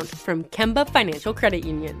Plus account from Kemba Financial Credit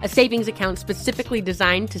Union. A savings account specifically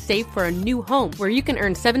designed to save for a new home where you can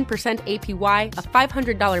earn 7% APY,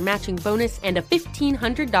 a $500 matching bonus, and a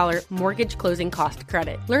 $1,500 mortgage closing cost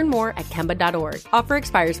credit. Learn more at Kemba.org. Offer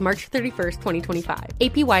expires March 31st, 2025.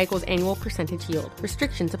 APY equals annual percentage yield.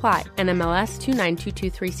 Restrictions apply. NMLS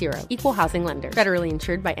 292230. Equal housing lender. Federally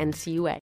insured by NCUA.